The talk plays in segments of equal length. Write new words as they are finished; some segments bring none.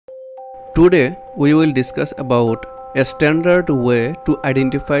Today we will discuss about a standard way to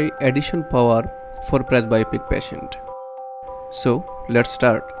identify addition power for presbyopic patient. So let's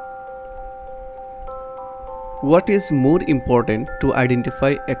start. What is more important to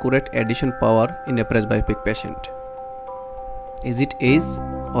identify accurate addition power in a presbyopic patient? Is it age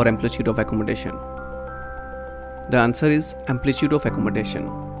or amplitude of accommodation? The answer is amplitude of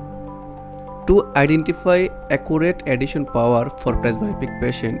accommodation. To identify accurate addition power for presbyopic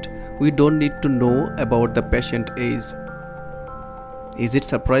patient, we don't need to know about the patient age. Is it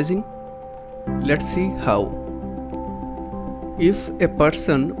surprising? Let's see how. If a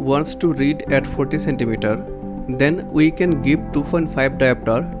person wants to read at 40 cm, then we can give 2.5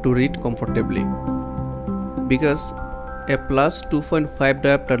 diopter to read comfortably, because a plus 2.5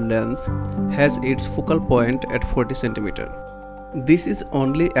 diopter lens has its focal point at 40 cm. This is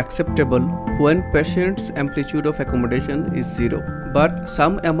only acceptable when patient's amplitude of accommodation is 0, but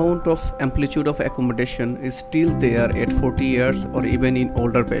some amount of amplitude of accommodation is still there at 40 years or even in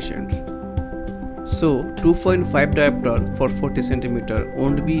older patients. So 2.5 diopter for 40 cm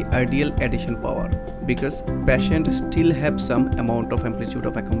won't be ideal addition power, because patients still have some amount of amplitude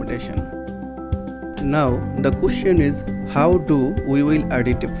of accommodation. Now the question is, how do we will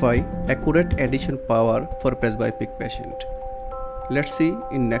identify accurate addition power for presbyopic patient? Let's see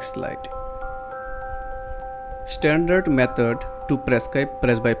in next slide. Standard method to prescribe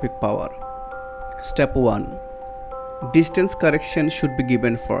presbyopic power. Step 1. Distance correction should be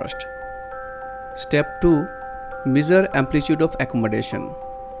given first. Step 2. Measure amplitude of accommodation.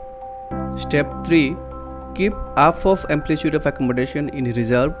 Step 3. Keep half of amplitude of accommodation in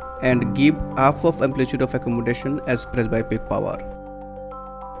reserve and give half of amplitude of accommodation as presbyopic power.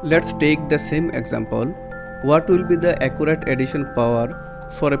 Let's take the same example. What will be the accurate addition power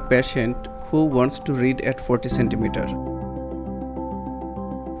for a patient who wants to read at 40 cm?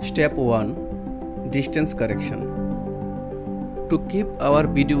 Step 1. Distance correction. To keep our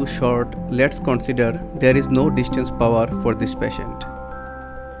video short, let's consider there is no distance power for this patient.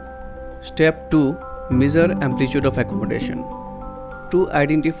 Step 2. Measure amplitude of accommodation. To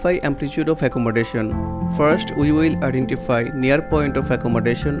identify amplitude of accommodation, first we will identify near point of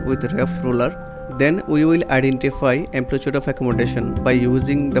accommodation with ref ruler. Then we will identify amplitude of accommodation by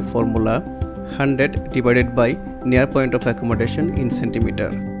using the formula 100 divided by near point of accommodation in centimeter.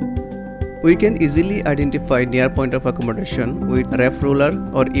 We can easily identify near point of accommodation with ref ruler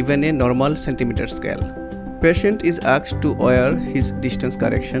or even a normal centimeter scale. Patient is asked to wear his distance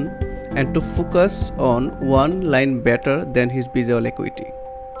correction and to focus on one line better than his visual acuity.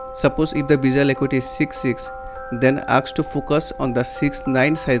 Suppose if the visual acuity is 6.6, then asked to focus on the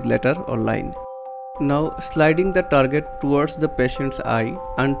 6.9 size letter or line. Now sliding the target towards the patient's eye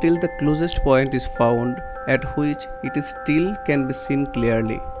until the closest point is found at which it is still can be seen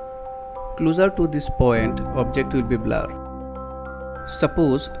clearly. Closer to this point, object will be blurred.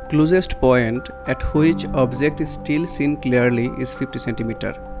 Suppose closest point at which object is still seen clearly is 50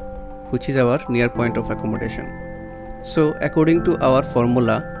 cm, which is our near point of accommodation. So according to our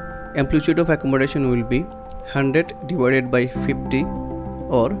formula, amplitude of accommodation will be 100 divided by 50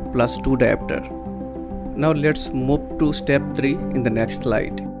 or plus 2 diopter. Now let's move to step 3 in the next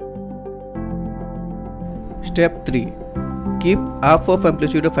slide. Step 3. Keep half of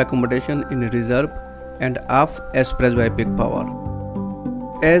amplitude of accommodation in reserve and half as presbyopic power.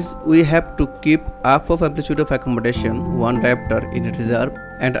 As we have to keep half of amplitude of accommodation 1 diopter in reserve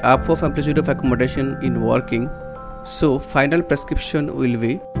and half of amplitude of accommodation in working, so final prescription will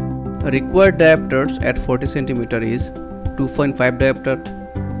be required diopters at 40 cm is 2.5 diopter.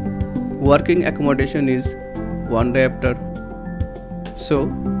 Working accommodation is 1 diopter. So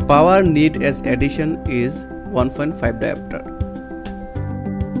power need as addition is 1.5 diopter.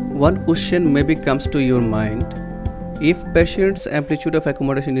 One question maybe comes to your mind. If patient's amplitude of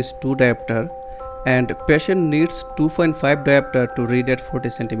accommodation is 2 diopter and patient needs 2.5 diopter to read at 40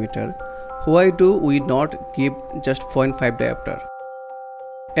 cm, why do we not give just 0.5 diopter?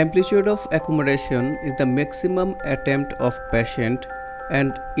 Amplitude of accommodation is the maximum attempt of patient,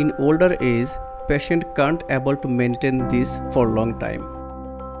 and in older age, patient can't able to maintain this for long time.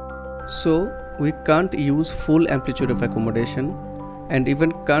 So we can't use full amplitude of accommodation and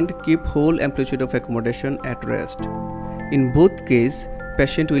even can't keep whole amplitude of accommodation at rest. In both cases,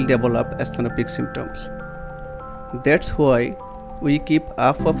 patient will develop asthenopic symptoms. That's why we keep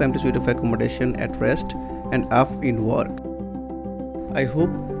half of amplitude of accommodation at rest and half in work. I hope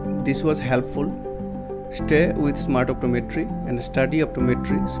this was helpful. Stay with smart optometry and study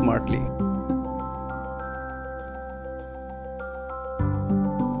optometry smartly.